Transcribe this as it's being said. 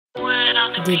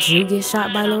Did you get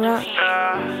shot by Lil Rock?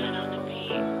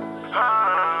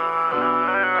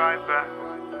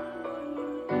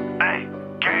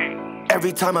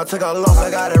 Every time I took a loss,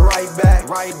 I got it right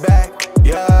back,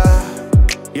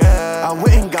 yeah. I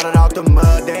went and got it out the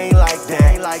mud, they ain't like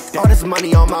that. All this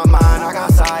money on my mind, I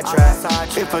got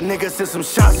sidetracked. If a nigga send some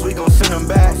shots, we gon' send them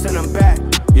back,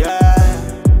 yeah.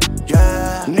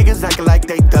 Niggas acting like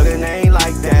they thuggin', they ain't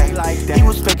like that. He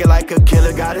was faking like a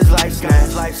killer, got his life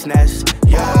snatched,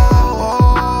 yeah.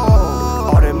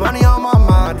 All that money on my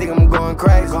mind, think I'm going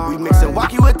crazy. We mixin'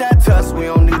 walkie with that tuss, we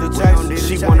don't need a chase.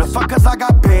 She wanna fuck cause I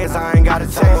got bands, I ain't got a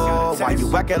taste. Why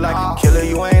you actin' like a killer,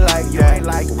 you ain't like that.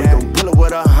 We gon' pull it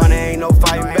with 100, ain't no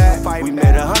fighting back. We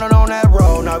made 100 on that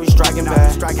road, now we striking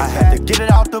back. I had to get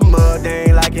it out the mud, they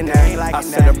ain't liking that. I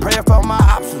said a prayer for my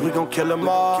options, we gon' kill them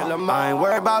all. I ain't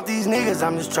worried about these niggas,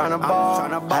 I'm just tryna ball.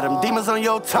 Had them demons on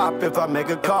your top if I make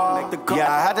a call.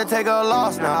 Yeah, I had to take a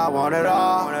loss, now I want it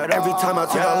all. Every time I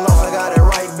take a loss, I got it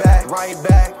right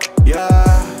back,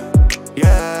 yeah.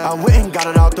 I went and got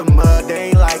it out the mud, they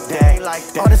ain't like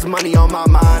that. All this money on my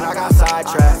mind, I got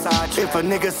sidetracked. If a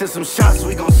nigga send some shots,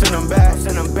 we gon' send them back,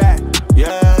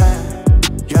 yeah.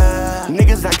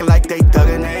 Niggas acting like they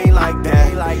thuggin', they ain't like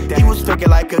that. He was faking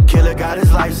like a killer, got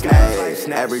his life snatched.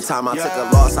 Every time I took a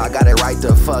loss, I got it right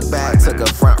the fuck back. Took a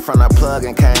front from the plug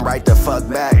and came right the fuck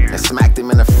back. And smacked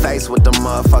him in the face with the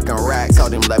motherfucking rack.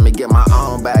 Told him let me get my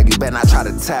own bag, you better not try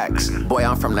to tax. Boy,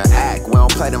 I'm from the act, we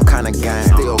don't play them kind of games.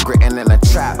 Still grittin' in the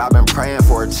trap, I've been praying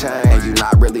for a change. And you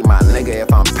not really my nigga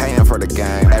if I'm paying for the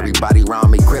game. Everybody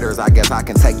around me critters, I guess I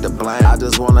can take the blame. I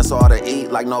just want us all to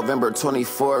eat like November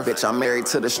 24th. Bitch, I'm married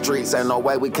to the streets, ain't no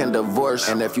way we can divorce.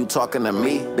 And if you talking to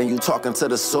me, then you talking to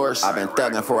the source. I've been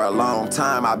thugging for a long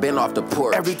time, I've been off the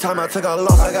porch. Every time I took a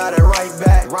loss, I got it right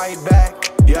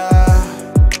back,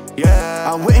 yeah.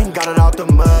 I went and got it out the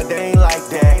mud, they ain't like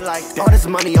that. All this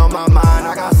money on my mind,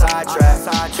 I got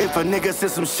sidetracked. If a nigga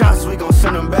send some shots, we gon'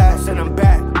 send them back,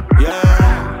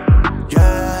 yeah.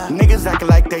 Niggas acting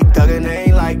like they thuggin', they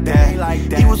ain't like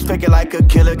that. He was faking like a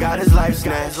killer, got his life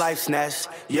snatched,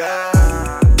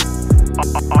 yeah.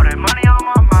 All that money on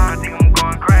my mind, think I'm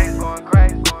going crazy.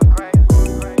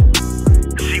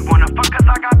 She wanna fuck cause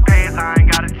I got bands, I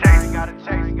ain't got a chase.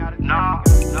 No.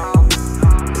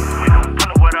 We gon'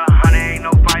 pull it with 100, ain't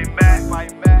no fighting back.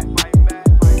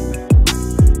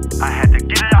 I had to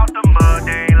get it out the mud,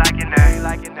 they ain't liking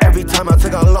that. Every time I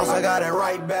took a loss, I got it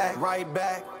right back,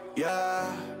 yeah.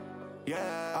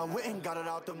 I went and got it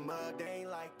out the mud, they ain't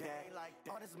like that.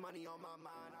 All this money on my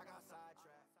mind,